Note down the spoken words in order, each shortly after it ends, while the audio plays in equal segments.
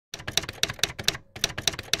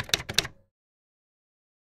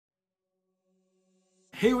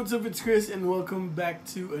Hey, what's up? It's Chris and welcome back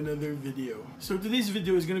to another video. So today's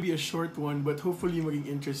video is gonna be a short one but hopefully maging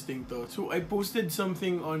interesting to. So I posted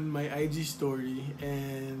something on my IG story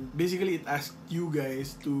and basically it asked you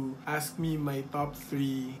guys to ask me my top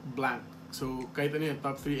 3 blank. So kahit ano yung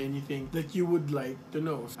top 3 anything that you would like to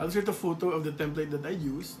know. I'll insert a photo of the template that I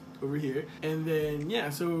used over here. And then,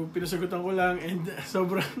 yeah, so pinasagutan ko lang and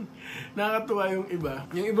sobrang nakakatuwa yung iba.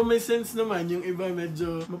 Yung iba may sense naman, yung iba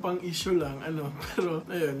medyo mapang-issue lang, ano. Pero,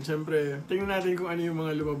 ayun, syempre, tingnan natin kung ano yung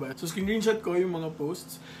mga lumabas. So, screenshot ko yung mga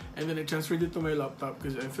posts and then I transferred it to my laptop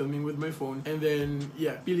because I'm filming with my phone. And then,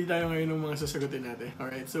 yeah, pili tayo ngayon ng mga sasagutin natin.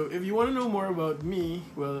 Alright, so if you want to know more about me,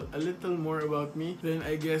 well, a little more about me, then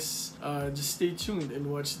I guess just stay tuned and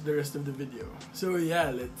watch the rest of the video. So,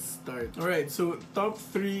 yeah, let's start. Alright, so top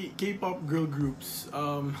 3 K-pop girl groups.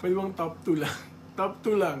 Pwede bang top 2 lang? Top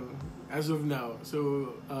 2 lang as of now.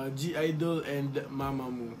 So, I-DLE and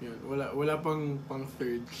Mamamoo. Yun. Wala pang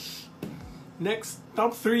third. Next,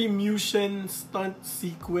 top 3 Musician stunt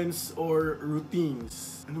sequence or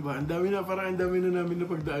routines. Ano ba? Ang dami na namin na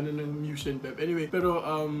pagdaanan ng Musician pep. Anyway, pero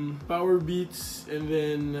power beats and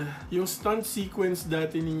then yung stunt sequence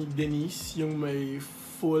dati ni Denise, yung may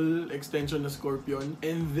full extension na Scorpion.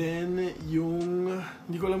 And then, yung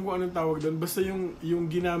hindi ko alam kung anong tawag doon. Basta yung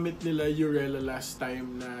ginamit nila Urella last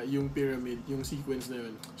time na yung pyramid, yung sequence na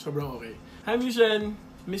yun. Sobrang okay. Hi, Musician!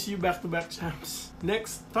 Miss you back-to-back champs.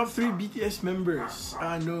 Next, top 3 BTS members.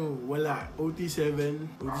 No, wala. OT7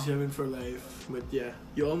 for life. But yeah,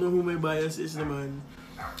 you all know who my bias is naman.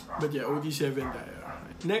 But yeah, OT7 tayo.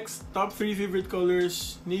 Next, top 3 favorite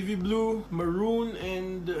colors. Navy blue, maroon,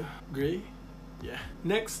 and gray. Yeah.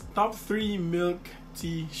 Next, top 3 milk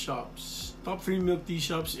tea shops. Top 3 milk tea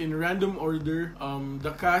shops in random order.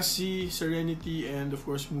 Dakasi, Serenity, and of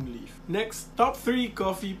course Moonleaf. Next, top 3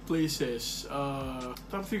 coffee places.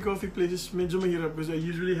 Top 3 coffee places, medyo mahirap because I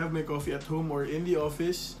usually have my coffee at home or in the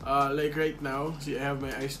office. Like right now, see I have my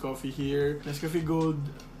iced coffee here. Nescafe Gold,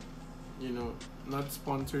 you know, not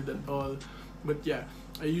sponsored at all. But yeah,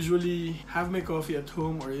 I usually have my coffee at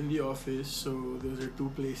home or in the office, so those are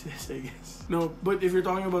 2 places, I guess. No, but if you're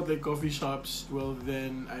talking about like coffee shops, well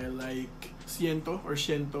then I like Ciento or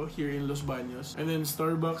Ciento here in Los Baños, and then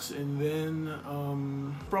Starbucks, and then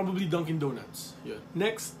probably Dunkin' Donuts. Yeah.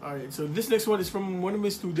 Next, alright, so this next one is from one of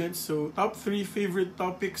my students. So top 3 favorite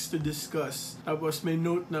topics to discuss. Tapos may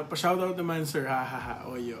note na pa-shoutout naman sir, hahaha,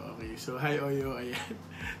 Oyo. Okay, so hi Oyo, ayan.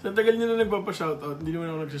 So tagal nyo na nagpapa-shoutout, hindi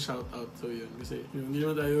naman ako nagsa-shoutout. So yun, kasi yun, hindi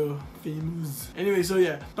naman tayo famous. Anyway, so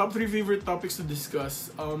yeah, top 3 favorite topics to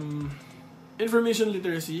discuss. Information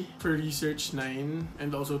literacy for research 9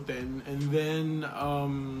 and also 10, and then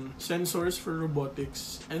sensors for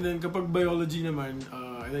robotics, and then kapag biology naman,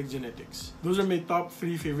 I like genetics. Those are my top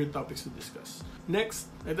 3 favorite topics to discuss.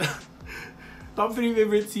 Next, ito, top 3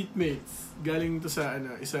 favorite seatmates. Galing to sa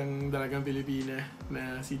isang dalagang Pilipina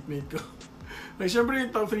na seatmate ko. Like, syempre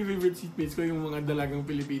yung top 3 favorite seatmates ko, yung mga dalagang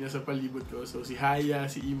Pilipina sa palibot ko. So, si Haya,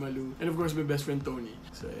 si Imalu, and of course, my best friend Tony.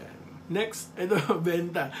 So, ayan. Next, ito,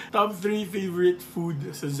 Benta. Top 3 favorite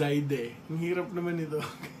food sa Zaide. Ang hirap naman ito,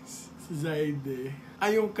 guys. Sa Zaide.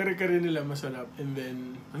 Yung kare-kare nila masarap. And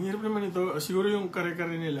then, ang hirap naman ito, siguro yung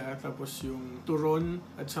kare-kare nila, tapos yung turon,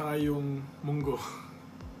 at saka yung munggo.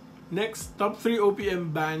 Next, top 3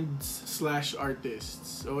 OPM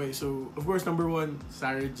bands/artists. Okay, so of course number 1,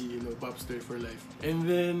 Sarah G, Popstar for life. And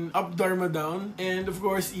then Up Dharma Down, and of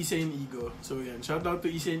course Isa and Ego. So yan, shout out to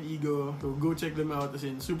Isa and Ego. So go check them out, as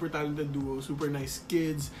in super talented duo, super nice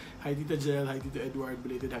kids. Hi Tita Jel, hi Tita Edward,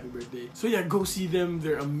 belated happy birthday. So yeah, go see them.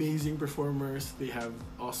 They're amazing performers. They have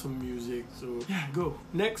awesome music. So yeah, go.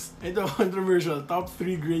 Next, ito controversial, top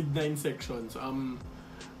 3 grade 9 sections.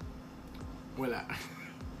 Wala.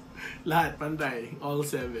 Lahat, pantay. All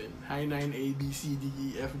 7. High 9, A, B, C, D,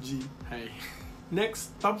 E, F, G. Hi.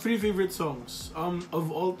 Next, top 3 favorite songs. Of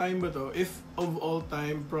all time ba to? If of all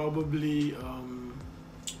time, probably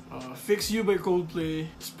Fix You by Coldplay,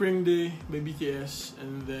 Spring Day by BTS,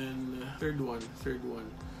 and then third one.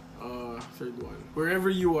 Wherever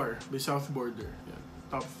You Are by South Border. Yeah.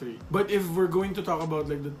 Top 3. But if we're going to talk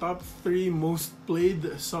about like the top 3 most played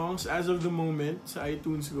songs as of the moment sa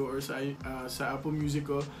iTunes ko or sa Apple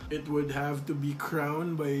Music ko, it would have to be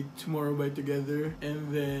Crown by Tomorrow by Together,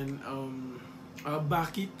 and then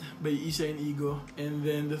Bakit by Isa and Ego, and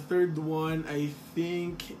then the third one I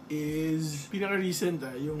think is pinaka-recent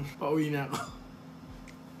yung Pauwi Na Ako.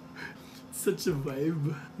 Such a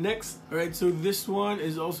vibe. Next, alright, so this one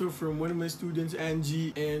is also from one of my students,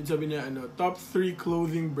 Angie, and sabi niya, top 3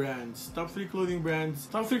 clothing brands. Top 3 clothing brands.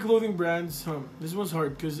 Top 3 clothing brands, this one's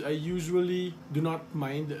hard because I usually do not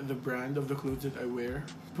mind the brand of the clothes that I wear.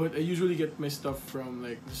 But I usually get my stuff from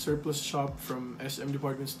like the surplus shop from SM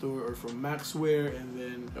department store or from Maxwear, and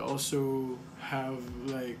then I also have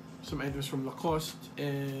like some items from Lacoste,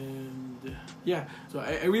 and yeah, so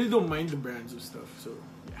I really don't mind the brands of stuff, so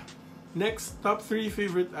yeah. Next, top 3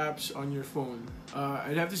 favorite apps on your phone.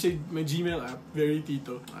 I'd have to say my Gmail app, very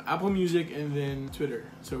Tito, Apple Music, and then Twitter.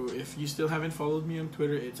 So if you still haven't followed me on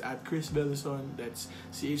Twitter, it's at Belison. That's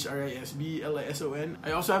CHRISBELISON.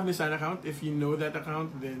 I also have my SAN account. If you know that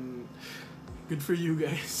account, then good for you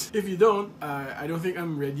guys. If you don't, I don't think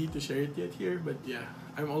I'm ready to share it yet here, but yeah,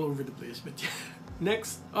 I'm all over the place, but yeah.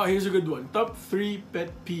 Next, here's a good one. Top 3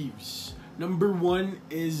 pet peeves. Number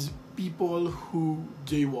 1 is people who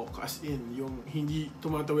jaywalk, as in, yung hindi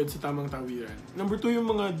tumatawid sa tamang tawiran. Number 2, yung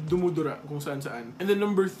mga dumudura kung saan-saan. And then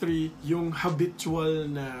number 3, yung habitual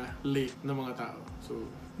na late na mga tao. So,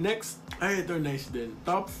 next, ito nice din.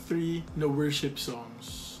 Top 3 na worship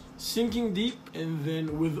songs. Sinking Deep, and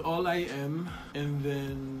then With All I Am, and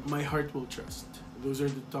then My Heart Will Trust. Those are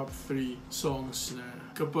the top 3 songs na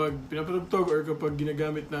kapag pinapatugtog or kapag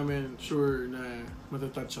ginagamit namin, sure na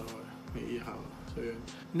matatouch ako, may iyak ako. So yun.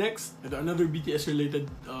 Next, another BTS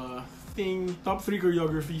related thing. Top 3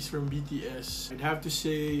 choreographies from BTS. I'd have to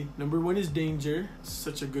say, number 1 is Danger.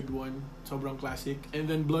 Such a good one. Sobrang classic.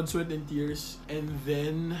 And then Blood, Sweat, and Tears. And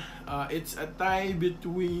then, it's a tie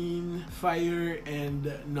between Fire and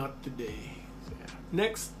Not Today. So yeah.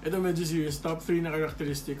 Next, ito medyo serious. Top 3 na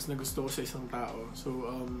characteristics na gusto ko sa isang tao.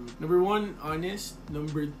 So, number 1, honest.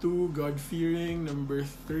 Number 2, God-fearing. Number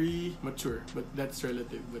 3, mature. But that's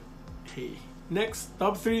relative. But hey. Next,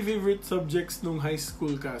 top 3 favorite subjects nung high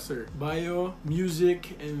school ka, sir. Bio,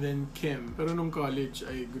 music, and then chem. Pero nung college,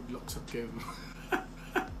 ay good luck sa chem.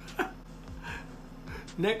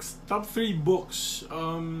 Next, top 3 books.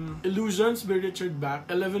 Illusions by Richard Bach,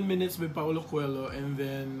 11 Minutes by Paulo Coelho, and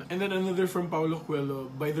then another from Paulo Coelho,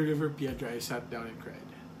 By the River Piedra. I sat down and cried.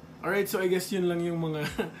 Alright, so I guess yun lang yung mga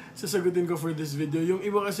sasagutin ko for this video. Yung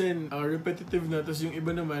iba kasi repetitive na, tapos yung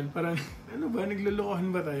iba naman parang, ano ba,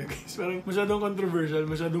 naglolokohan ba tayo guys? Parang masyadong controversial,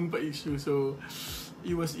 masyadong pa-issue. So,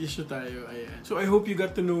 iwas issue tayo. Ayan. So I hope you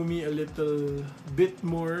got to know me a little bit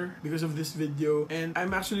more because of this video, and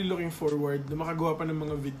I'm actually looking forward na makagawa pa ng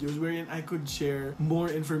mga videos wherein I could share more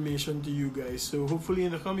information to you guys. So hopefully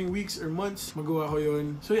in the coming weeks or months, magawa ko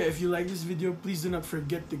yun. So yeah, if you like this video, please do not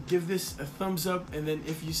forget to give this a thumbs up, and then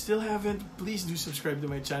if you still haven't, please do subscribe to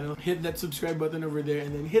my channel. Hit that subscribe button over there,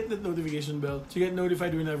 and then hit that notification bell to get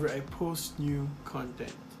notified whenever I post new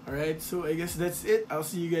content. Alright, so I guess that's it. I'll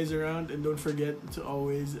see you guys around, and don't forget to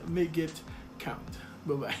always make it count.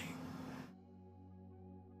 Bye-bye.